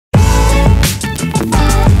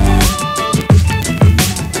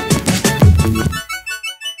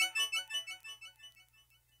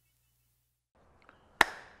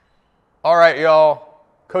All right, y'all.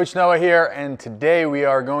 Coach Noah here, and today we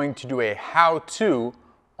are going to do a how-to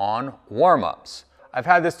on warm-ups. I've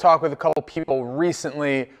had this talk with a couple people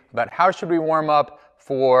recently about how should we warm up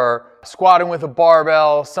for squatting with a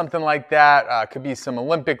barbell, something like that. Could be some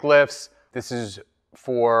Olympic lifts. This is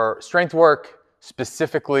for strength work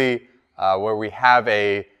specifically, where we have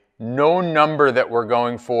a known number that we're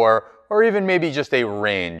going for, or even maybe just a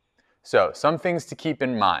range. So some things to keep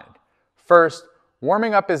in mind. First,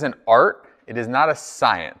 warming up is an art. It is not a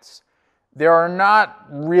science. There are not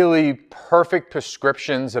really perfect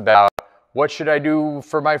prescriptions about what should I do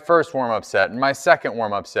for my first warm-up set and my second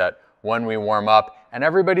warm-up set when we warm up, and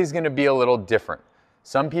everybody's going to be a little different.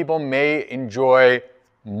 Some people may enjoy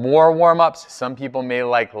more warm-ups, some people may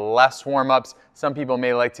like less warm-ups, some people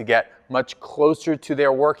may like to get much closer to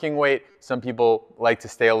their working weight, some people like to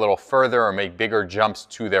stay a little further or make bigger jumps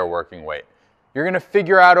to their working weight. You're going to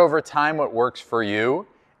figure out over time what works for you,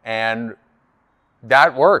 and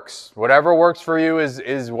that works. Whatever works for you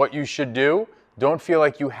is what you should do. Don't feel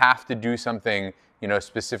like you have to do something,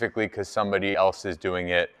 specifically because somebody else is doing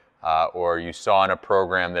it, or you saw in a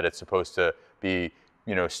program that it's supposed to be,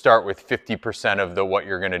 start with 50% of what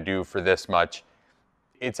you're going to do for this much.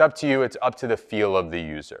 It's up to you. It's up to the feel of the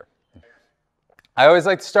user. I always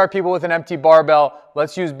like to start people with an empty barbell.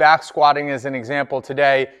 Let's use back squatting as an example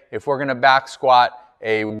today. If we're going to back squat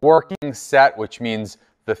a working set, which means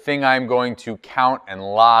the thing I'm going to count and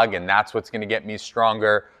log, and that's what's going to get me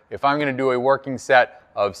stronger. If I'm going to do a working set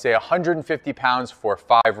of, say, 150 pounds for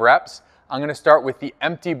 5 reps, I'm going to start with the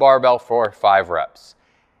empty barbell for 5 reps.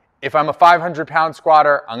 If I'm a 500-pound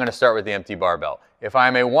squatter, I'm going to start with the empty barbell. If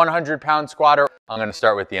I'm a 100-pound squatter, I'm going to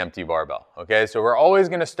start with the empty barbell. Okay, so we're always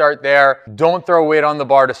going to start there. Don't throw weight on the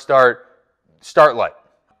bar to start. Start light.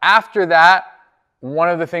 After that, one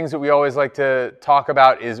of the things that we always like to talk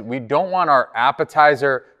about is we don't want our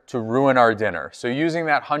appetizer to ruin our dinner. So using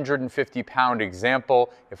that 150-pound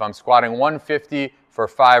example, if I'm squatting 150 for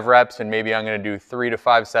 5 reps and maybe I'm going to do 3 to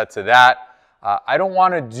 5 sets of that, I don't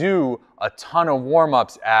want to do a ton of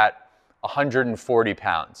warm-ups at 140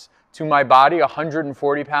 pounds. To my body,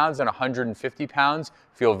 140 pounds and 150 pounds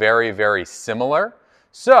feel very, very similar.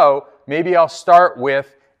 So maybe I'll start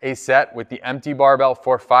with a set with the empty barbell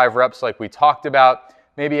for 5 reps like we talked about.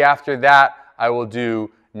 Maybe after that, I will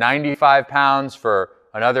do 95 pounds for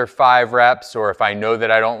another 5 reps, or if I know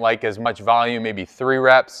that I don't like as much volume, maybe 3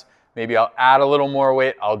 reps. Maybe I'll add a little more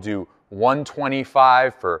weight. I'll do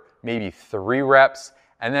 125 for maybe 3 reps,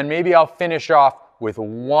 and then maybe I'll finish off with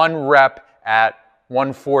 1 rep at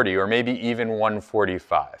 140 or maybe even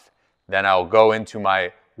 145. Then I'll go into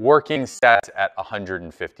my working sets at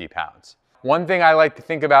 150 pounds. One thing I like to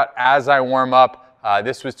think about as I warm up,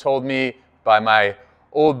 this was told me by my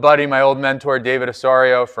old buddy, my old mentor, David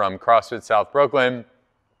Osorio from CrossFit South Brooklyn,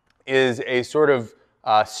 is a sort of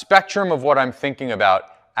spectrum of what I'm thinking about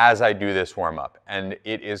as I do this warm up. And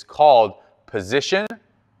it is called position,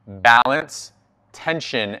 balance,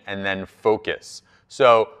 tension, and then focus.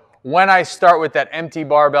 So when I start with that empty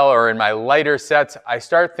barbell or in my lighter sets, I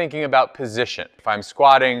start thinking about position. If I'm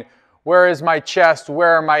squatting, where is my chest?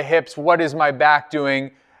 Where are my hips? What is my back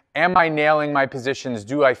doing? Am I nailing my positions?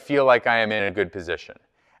 Do I feel like I am in a good position?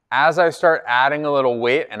 As I start adding a little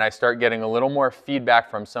weight and I start getting a little more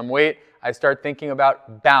feedback from some weight, I start thinking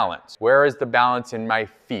about balance. Where is the balance in my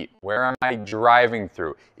feet? Where am I driving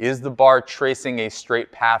through? Is the bar tracing a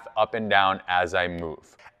straight path up and down as I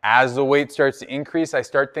move? As the weight starts to increase, I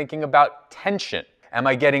start thinking about tension. Am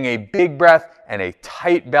I getting a big breath and a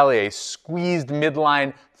tight belly, a squeezed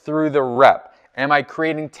midline through the rep? Am I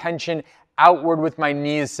creating tension outward with my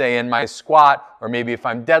knees, say in my squat, or maybe if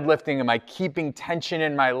I'm deadlifting, am I keeping tension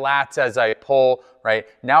in my lats as I pull, right?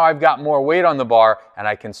 Now I've got more weight on the bar and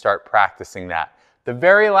I can start practicing that. The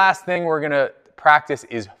very last thing we're gonna practice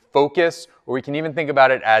is focus, or we can even think about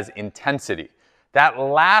it as intensity. That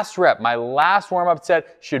last rep, my last warm-up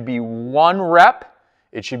set, should be 1 rep.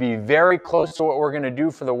 It should be very close to what we're gonna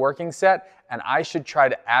do for the working set, and I should try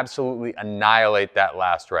to absolutely annihilate that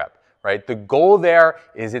last rep, right? The goal there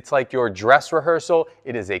is it's like your dress rehearsal.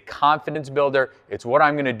 It is a confidence builder. It's what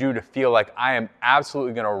I'm gonna do to feel like I am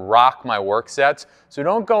absolutely gonna rock my work sets. So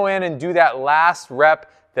don't go in and do that last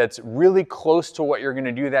rep that's really close to what you're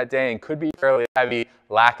gonna do that day and could be fairly heavy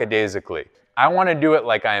lackadaisically. I want to do it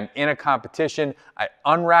like I am in a competition. I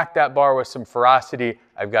unrack that bar with some ferocity.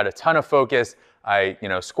 I've got a ton of focus. I,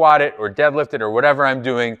 squat it or deadlift it or whatever I'm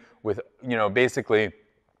doing with, basically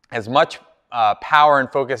as much power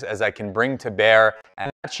and focus as I can bring to bear.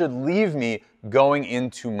 And that should leave me going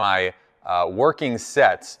into my working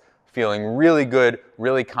sets feeling really good,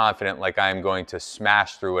 really confident, like I am going to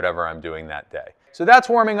smash through whatever I'm doing that day. So that's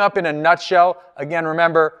warming up in a nutshell. Again,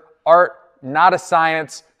 remember, art, not a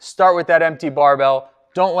science. Start with that empty barbell.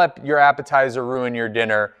 Don't let your appetizer ruin your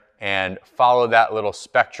dinner, and follow that little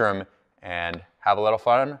spectrum and have a little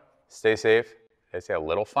fun. Stay safe. Did I say a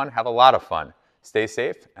little fun? Have a lot of fun. Stay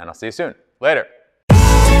safe, and I'll see you soon. Later.